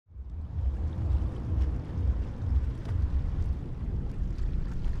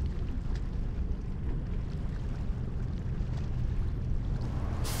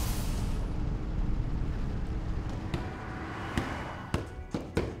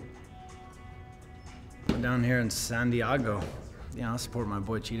Down here in San Diego, you know, I support my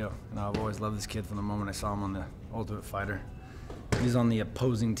boy Chito. And I've always loved this kid from the moment I saw him on the Ultimate Fighter. He's on the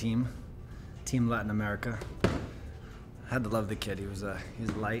opposing team, Team Latin America. I had to love the kid. He was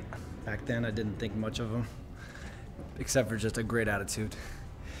light. Back then, I didn't think much of him, except for just a great attitude.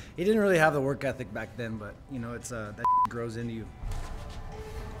 He didn't really have the work ethic back then, but you know, it's that grows into you.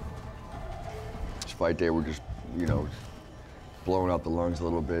 This fight day, we're just, you know, blowing out the lungs a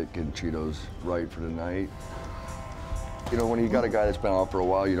little bit, getting Chito's right for the night. You know, when you got a guy that's been out for a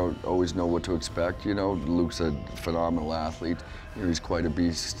while, you don't always know what to expect, you know. Luke's a phenomenal athlete. You know, he's quite a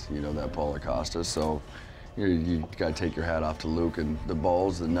beast, you know, that Paulo Costa. So, you got to take your hat off to Luke and the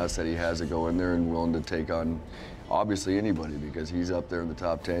balls, the nuts that he has to go in there and willing to take on, obviously, anybody, because he's up there in the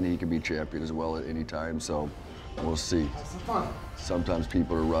top 10. He can be champion as well at any time, so we'll see. Have some fun. Sometimes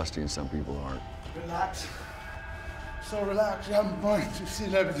people are rusty and some people aren't. Relax. So relax, you're having fun, you've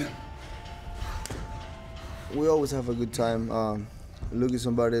seen everything. We always have a good time. Luke is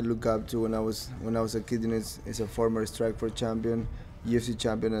somebody I look up to when I was a kid. You know, he's a former Strikeforce champion, UFC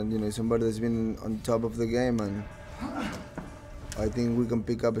champion, and you know, somebody that's been on top of the game. And I think we can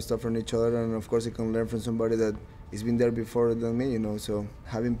pick up stuff from each other, and of course, I can learn from somebody that has been there before than me. You know, so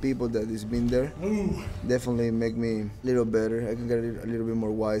having people that has been there definitely make me a little better. I can get a little bit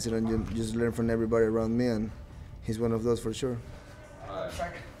more wiser and just learn from everybody around me, and he's one of those for sure.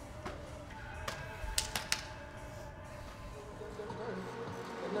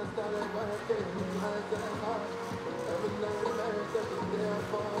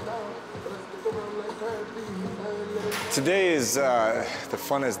 Today is the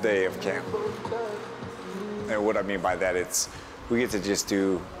funnest day of camp. And what I mean by that, it's we get to just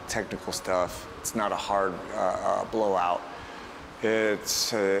do technical stuff. It's not a hard blowout.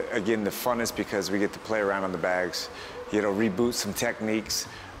 It's, again, the funnest because we get to play around on the bags, you know, reboot some techniques.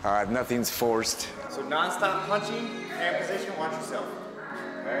 Nothing's forced. So non-stop punching, hand position, watch yourself.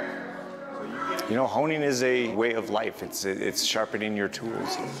 Okay? So you know, honing is a way of life. It's sharpening your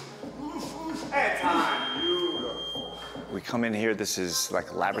tools. Hey, time. We come in here, this is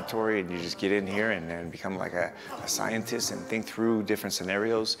like a laboratory, and you just get in here and become like a scientist and think through different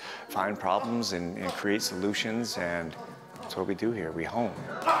scenarios, find problems and create solutions, and that's what we do here, we hone.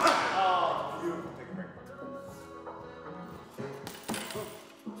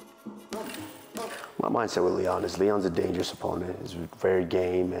 My mindset with Leon is Leon's a dangerous opponent. He's very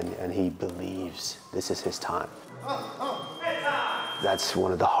game, and he believes this is his time. That's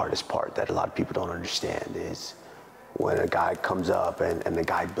one of the hardest part that a lot of people don't understand is when a guy comes up and the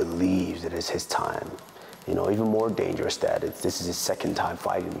guy believes that it's his time. You know, even more dangerous that this is his second time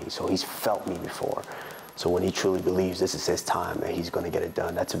fighting me, so he's felt me before. So when he truly believes this is his time and he's gonna get it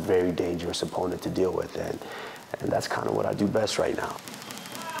done, that's a very dangerous opponent to deal with, and that's kind of what I do best right now.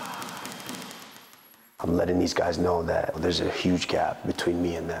 I'm letting these guys know that there's a huge gap between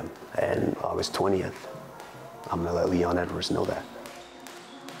me and them, and August 20th, I'm gonna let Leon Edwards know that.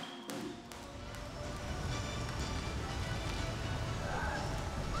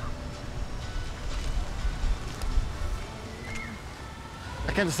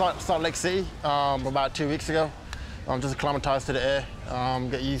 I came to Salt Lake City about 2 weeks ago. Just acclimatized to the air,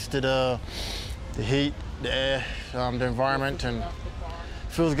 get used to the heat, the air, the environment, and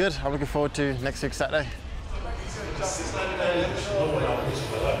feels good. I'm looking forward to next week Saturday.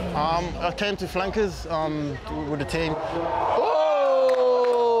 I came to Flankers with the team.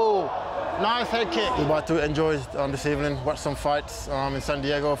 Oh! Nice head kick. We're about to enjoy this evening, watch some fights in San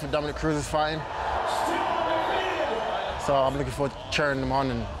Diego for Dominic Cruz is fighting. So I'm looking forward to cheering them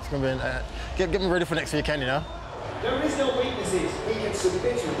on, and it's going to be get me ready for next weekend, you know. There is no weaknesses. He can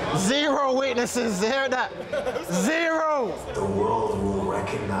submit you. Zero weaknesses, hear that? Zero! The world will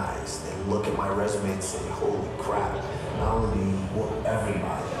recognize and look at my resume and say, holy crap, not only whoop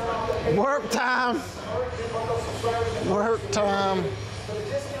everybody. Work time! Work time!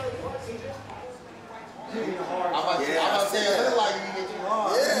 I'm saying, it look like you get you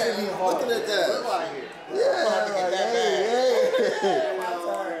hard. Yeah, looking at that.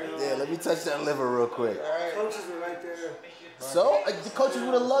 Yeah, let me touch that liver real quick. Right. Coaches are right there. So, the coaches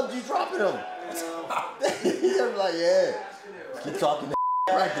would have loved you dropping them. They're like, yeah, keep talking that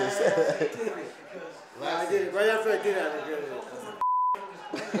practice. I did it. Right after I did that,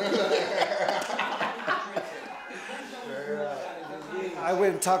 I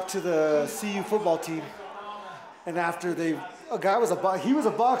went and talked to the CU football team, and after he was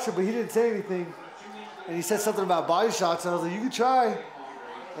a boxer, but he didn't say anything. And he said something about body shots, and I was like, you can try.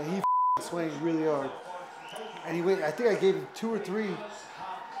 And he swung really hard. And he went, I think I gave him 2 or 3. And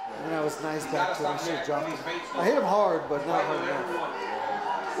then I was nice back to him. I should have dropped him. I hit him hard, but not hard enough.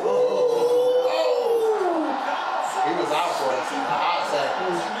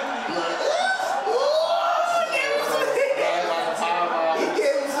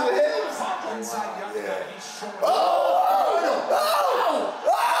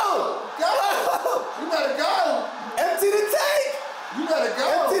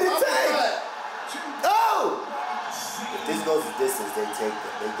 take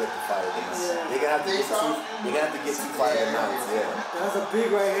them. They get the fight. They're gonna have to get two. They're gonna have to get 2 fight nights. Yeah. That's a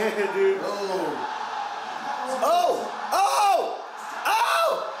big right hand, dude. Oh! Oh! Oh!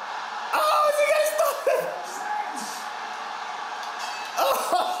 Oh! Is he gonna stop it? Oh!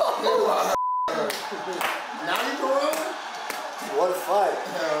 Now you go over? What a fight.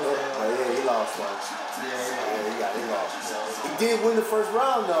 Oh yeah, he lost one. Yeah, he lost. He did win the first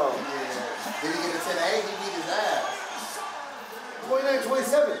round though. Yeah. Did he get a 10-8? He beat his ass.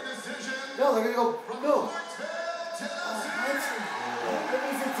 29-27. No, they're gonna go. No. Oh, that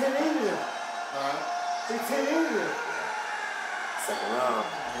means it's 10-8 there. It's 10-8 there. Second round.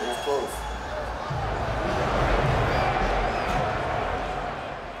 It was close.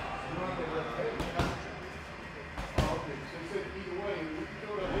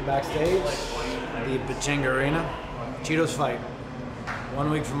 Backstage at the Pachinga Arena. Chito's fight. 1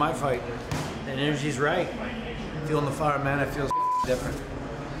 week from my fight. The energy's right. Feeling the fire, man. It feels different.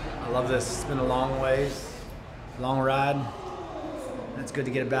 I love this. It's been a long ways, long ride. It's good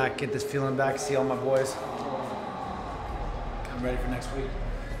to get it back, get this feeling back, see all my boys. I'm ready for next week.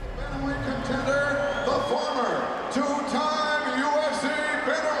 Bantamweight contender, the former two-time UFC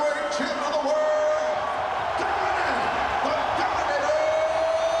bantamweight champ of the world, Dominant, the Dominator.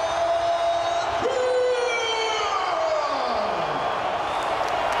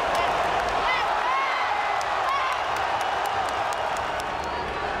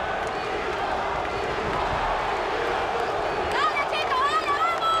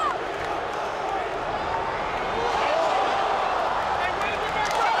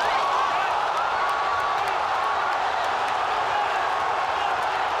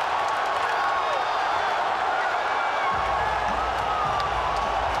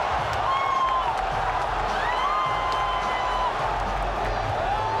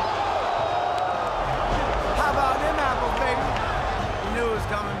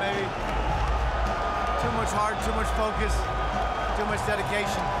 Too much focus, too much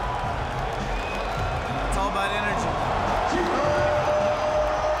dedication. It's all about energy.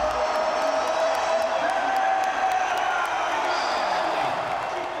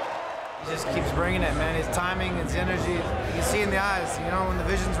 He just keeps bringing it, man. His timing, his energy, you can see in the eyes, you know, when the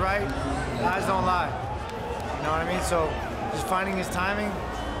vision's right, the eyes don't lie. You know what I mean? So just finding his timing,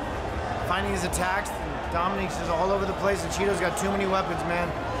 finding his attacks, Dominic's just all over the place, and Chito's got too many weapons, man.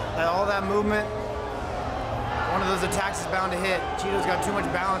 Like, all that movement, one of those attacks is bound to hit. Chito's got too much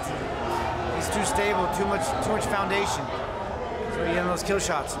balance. He's too stable, too much foundation. So he getting those kill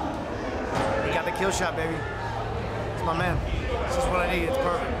shots. He got the kill shot, baby. It's my man. This is what I need. It's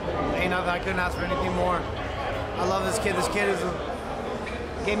perfect. Ain't nothing. I couldn't ask for anything more. I love this kid. This kid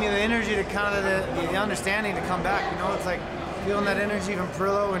gave me the energy to kind of the understanding to come back. You know, it's like feeling that energy from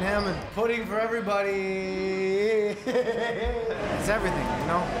Perillo and him, and pudding for everybody. It's everything, you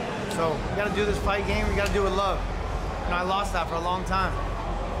know. So we got to do this fight game. We got to do it with love. You know, I lost that for a long time.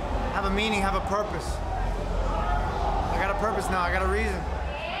 Have a meaning, have a purpose. I got a purpose now. I got a reason.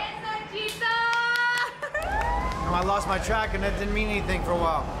 You know, I lost my track, and that didn't mean anything for a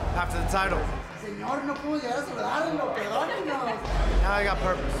while after the title. Now I got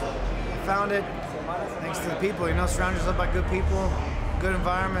purpose. I found it thanks to the people. You know, surround yourself by good people, good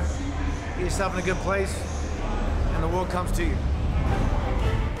environment, get yourself in a good place, and the world comes to you.